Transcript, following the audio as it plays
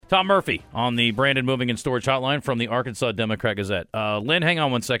Tom Murphy on the Brandon Moving and Storage Hotline from the Arkansas Democrat-Gazette. Lynn, hang on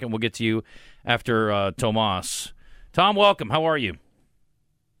one second. We'll get to you after Tomas. Tom, welcome. How are you?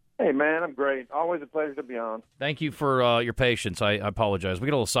 Hey, man, I'm great. Always a pleasure to be on. Thank you for your patience. I apologize. We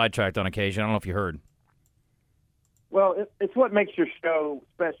get a little sidetracked on occasion. I don't know if you heard. Well, it's what makes your show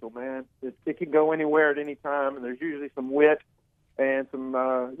special, man. It can go anywhere at any time, and there's usually some wit and some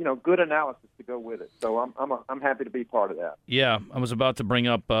good analysis to go with it. So I'm happy to be part of that. Yeah, I was about to bring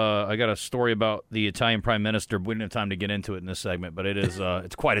up. I got a story about the Italian Prime Minister. We didn't have time to get into it in this segment, but it is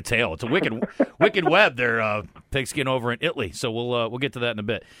it's quite a tale. It's a wicked web there, pigskin over in Italy. So we'll get to that in a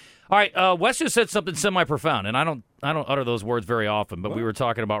bit. All right, Wes just said something semi-profound, and I don't utter those words very often. But we were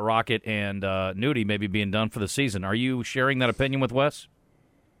talking about Rocket and Nudie maybe being done for the season. Are you sharing that opinion with Wes?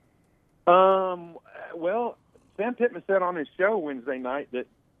 Well, Sam Pittman said on his show Wednesday night that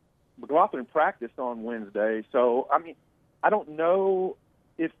McLaughlin practiced on Wednesday. So, I mean, I don't know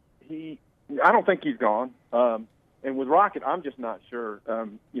if I don't think he's gone. And with Rocket, I'm just not sure. I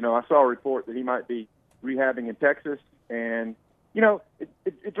saw a report that he might be rehabbing in Texas. And,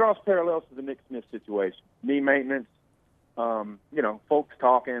 it draws parallels to the Nick Smith situation. Knee maintenance, folks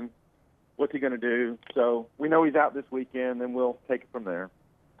talking, what's he going to do? So we know he's out this weekend, and we'll take it from there.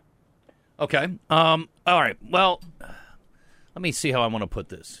 Okay. All right. Well, let me see how I want to put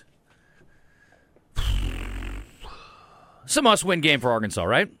this. It's a must-win game for Arkansas,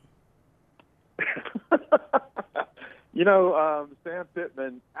 right? Sam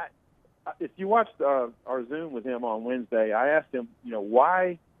Pittman, if you watched our Zoom with him on Wednesday, I asked him,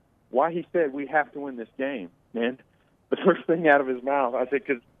 why he said we have to win this game. And the first thing out of his mouth, I said,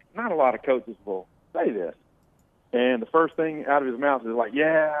 because not a lot of coaches will say this. And the first thing out of his mouth is like,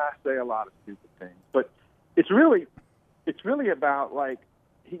 yeah, I say a lot of stupid things. But it's really about, like,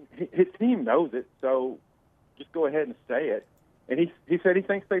 his team knows it, so just go ahead and say it. And he said he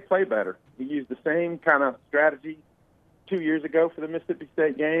thinks they play better. He used the same kind of strategy 2 years ago for the Mississippi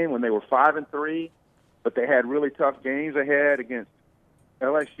State game when they were 5-3, but they had really tough games ahead against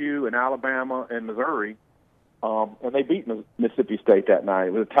LSU and Alabama and Missouri, and they beat Mississippi State that night.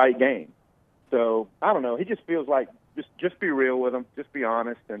 It was a tight game. So, I don't know. He just feels like just be real with them, just be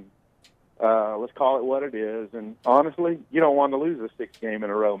honest, and let's call it what it is. And honestly, you don't want to lose a sixth game in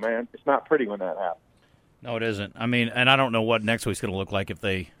a row, man. It's not pretty when that happens. No, it isn't. I mean, and I don't know what next week's going to look like if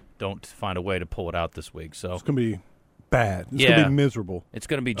they don't find a way to pull it out this week. So it's going to be bad. It's going to be miserable. It's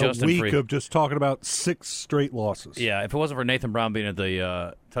going to be Justin a week Free. Of just talking about 6 straight losses. Yeah, if it wasn't for Nathan Brown being at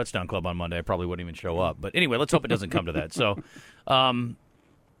the touchdown club on Monday, I probably wouldn't even show up. But anyway, let's hope it doesn't come to that. So,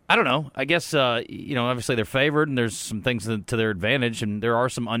 I don't know. I guess, obviously they're favored, and there's some things to their advantage, and there are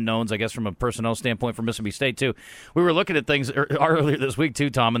some unknowns, I guess, from a personnel standpoint for Mississippi State, too. We were looking at things earlier this week, too,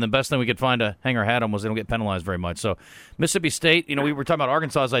 Tom, and the best thing we could find to hang our hat on was they don't get penalized very much. So Mississippi State, we were talking about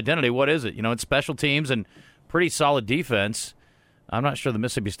Arkansas's identity. What is it? It's special teams and pretty solid defense. I'm not sure the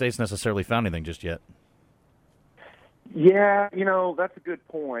Mississippi State's necessarily found anything just yet. Yeah, that's a good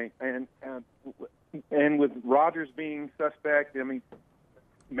point. And with Rogers being suspect, I mean,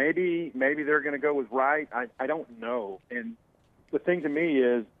 maybe they're going to go with Wright. I don't know. And the thing to me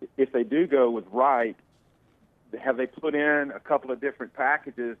is, if they do go with Wright, have they put in a couple of different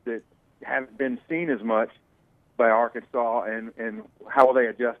packages that haven't been seen as much by Arkansas, and how will they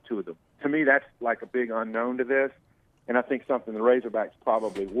adjust to them? To me, that's like a big unknown to this, and I think something the Razorbacks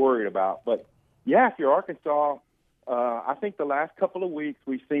probably worried about. But, yeah, if you're Arkansas, I think the last couple of weeks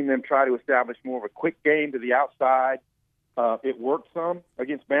we've seen them try to establish more of a quick game to the outside. It worked some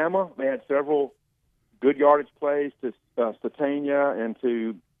against Bama. They had several good yardage plays to Satania and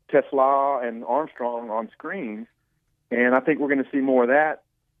to Tesla and Armstrong on screens, and I think we're going to see more of that.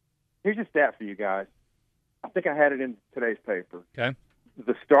 Here's a stat for you guys. I think I had it in today's paper. Okay.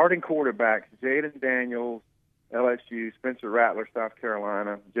 The starting quarterbacks, Jaden Daniels, LSU, Spencer Rattler, South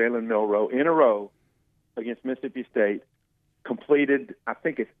Carolina, Jalen Milroe, in a row against Mississippi State, completed, I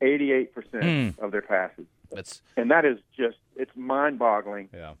think it's 88% of their passes. And that is just, it's mind-boggling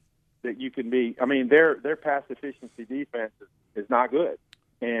that you can be. I mean, their pass efficiency defense is not good.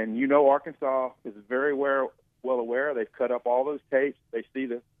 And Arkansas is very well aware. They've cut up all those tapes. They see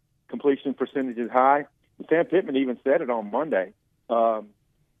the completion percentage is high. And Sam Pittman even said it on Monday that,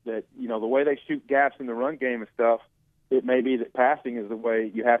 the way they shoot gaps in the run game and stuff, it may be that passing is the way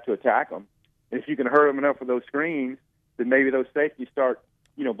you have to attack them. And if you can hurt them enough with those screens, then maybe those safeties start,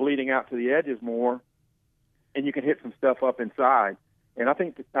 bleeding out to the edges more, and you can hit some stuff up inside. And I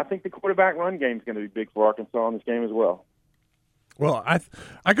think the quarterback run game is going to be big for Arkansas in this game as well. Well,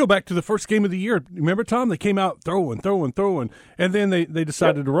 I go back to the first game of the year. Remember, Tom? They came out throwing, and then they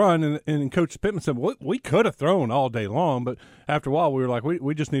decided to run, and Coach Pittman said, well, we could have thrown all day long, but after a while we were like,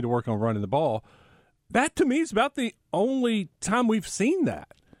 we just need to work on running the ball. That, to me, is about the only time we've seen that.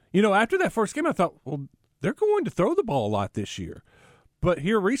 After that first game, I thought, well, they're going to throw the ball a lot this year. But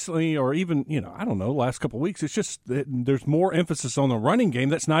here recently, or even, I don't know, last couple of weeks, it's just that there's more emphasis on the running game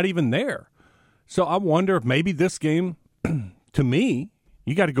that's not even there. So I wonder if maybe this game – to me,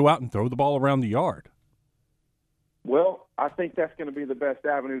 you got to go out and throw the ball around the yard. Well, I think that's going to be the best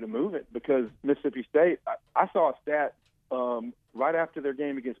avenue to move it because Mississippi State, I saw a stat right after their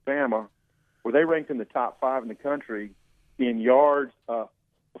game against Bama where they ranked in the top 5 in the country in yards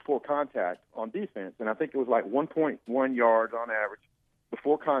before contact on defense. And I think it was like 1.1 yards on average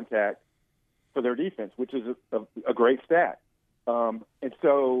before contact for their defense, which is a great stat. And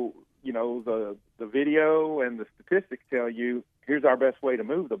so, the video and the statistics tell you here's our best way to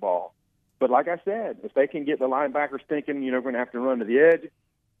move the ball. But like I said, if they can get the linebackers thinking, we're going to have to run to the edge,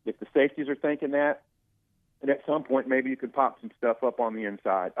 if the safeties are thinking that, and at some point maybe you could pop some stuff up on the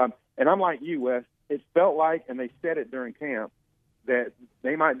inside. And I'm like you, Wes, it felt like, and they said it during camp, that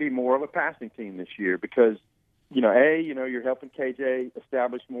they might be more of a passing team this year because, you're helping KJ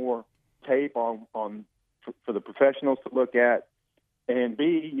establish more tape on for the professionals to look at. And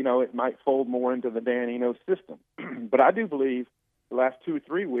B, it might fold more into the Dan Eno system. But I do believe the last 2 or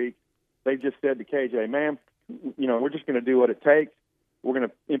 3 weeks, they've just said to KJ, man, we're just going to do what it takes. We're going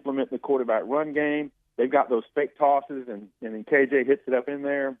to implement the quarterback run game. They've got those fake tosses, and then KJ hits it up in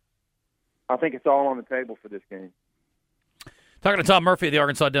there. I think it's all on the table for this game. Talking to Tom Murphy of the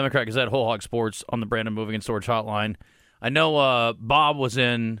Arkansas Democrat-Gazette, Whole Hog Sports on the Brandon Moving and Storage Hotline. I know Bob was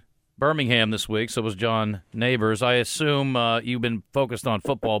in Birmingham this week, so was John Neighbors. I assume you've been focused on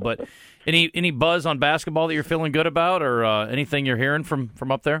football, but any buzz on basketball that you're feeling good about, or anything you're hearing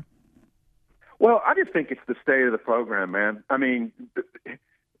from up there? Well, I just think it's the state of the program, man. I mean,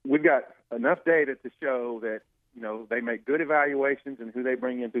 we've got enough data to show that they make good evaluations and who they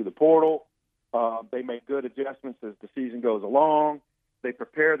bring in through the portal. They make good adjustments as the season goes along. They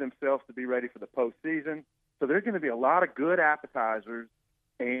prepare themselves to be ready for the postseason. So there's going to be a lot of good appetizers.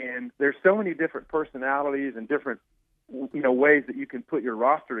 And there's so many different personalities and different, ways that you can put your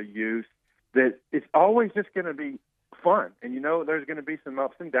roster to use that it's always just going to be fun. And, there's going to be some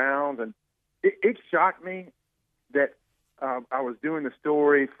ups and downs. And it shocked me that I was doing the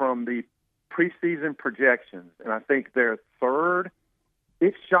story from the preseason projections, and I think they're third.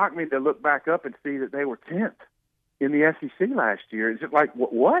 It shocked me to look back up and see that they were 10th in the SEC last year. It's just like,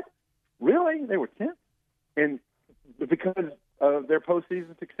 what? Really? They were 10th? And because of their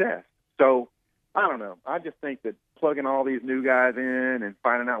postseason success. So, I don't know. I just think that plugging all these new guys in and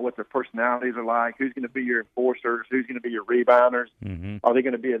finding out what their personalities are like, who's going to be your enforcers, who's going to be your rebounders, are they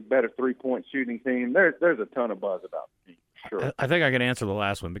going to be a better three-point shooting team? There's a ton of buzz about the team, sure. I think I can answer the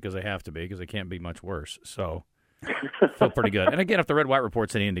last one because they have to be, because they can't be much worse. So, I feel pretty good. And again, if the Red White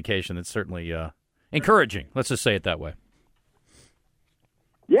report's any indication, it's certainly encouraging. Let's just say it that way.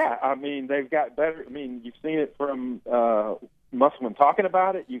 Yeah, I mean, they've got better. I mean, you've seen it from Musselman talking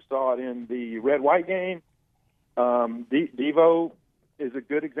about it. You saw it in the Red-White game. Devo is a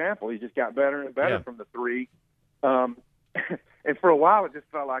good example. He just got better and better from the three. And for a while, it just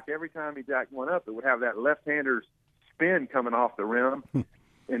felt like every time he jacked one up, it would have that left-hander's spin coming off the rim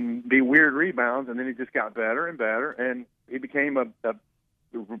and be weird rebounds, and then he just got better and better, and he became a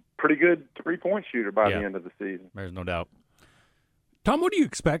pretty good three-point shooter by the end of the season. There's no doubt. Tom, what do you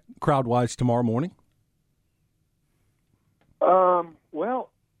expect crowd-wise tomorrow morning?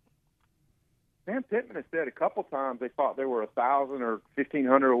 Well, Sam Pittman has said a couple times they thought they were 1,000 or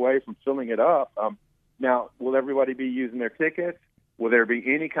 1,500 away from filling it up. Now, will everybody be using their tickets? Will there be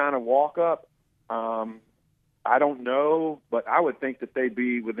any kind of walk-up? I don't know, but I would think that they'd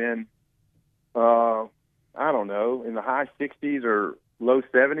be within, I don't know, in the high 60s or low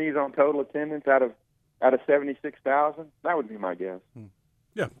 70s on total attendance out of 76,000. That would be my guess.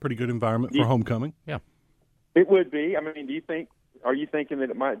 Yeah, pretty good environment for homecoming. Yeah. It would be. I mean, are you thinking that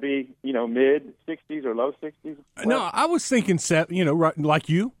it might be, mid 60s or low 60s? Well, no, I was thinking, right, like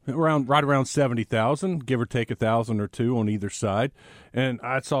you, right around 70,000, give or take 1,000 or two on either side. And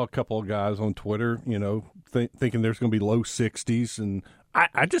I saw a couple of guys on Twitter, thinking there's going to be low 60s, and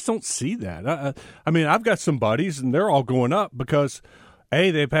I just don't see that. I mean, I've got some buddies, and they're all going up because,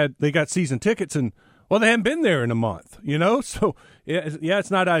 they got season tickets, and well, they haven't been there in a month, So, yeah,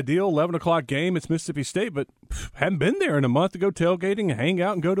 it's not ideal. 11 o'clock game, it's Mississippi State, but haven't been there in a month to go tailgating and hang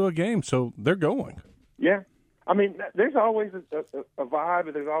out and go to a game, so they're going. Yeah. I mean, there's always a vibe,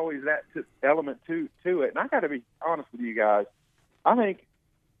 and there's always that element to it. And I got to be honest with you guys. I think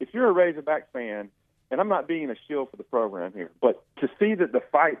if you're a Razorback fan, and I'm not being a shill for the program here, but to see that the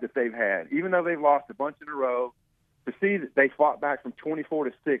fight that they've had, even though they've lost a bunch in a row, to see that they fought back from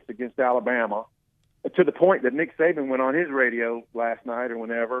 24-6 against Alabama, to the point that Nick Saban went on his radio last night or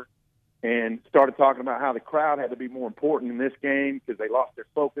whenever and started talking about how the crowd had to be more important in this game because they lost their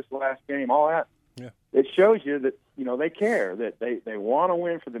focus last game, all that. Yeah. It shows you that, they care, that they want to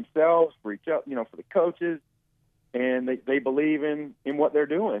win for themselves, for each other, for the coaches, and they believe in what they're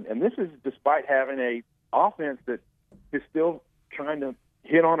doing. And this is despite having a offense that is still trying to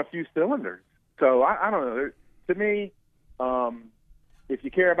hit on a few cylinders. So I don't know. To me, if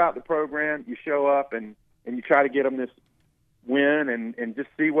you care about the program, you show up and you try to get them this win and just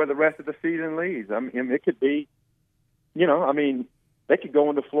see where the rest of the season leads. I mean, it could be, they could go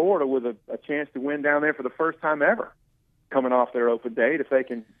into Florida with a chance to win down there for the first time ever coming off their open date if they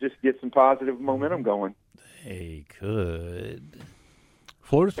can just get some positive momentum going. They could.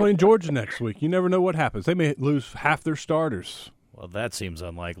 Florida's playing Georgia next week. You never know what happens. They may lose half their starters. Well, that seems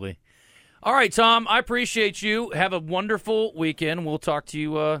unlikely. All right, Tom, I appreciate you. Have a wonderful weekend. We'll talk to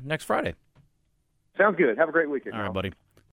you next Friday. Sounds good. Have a great weekend. All right, buddy.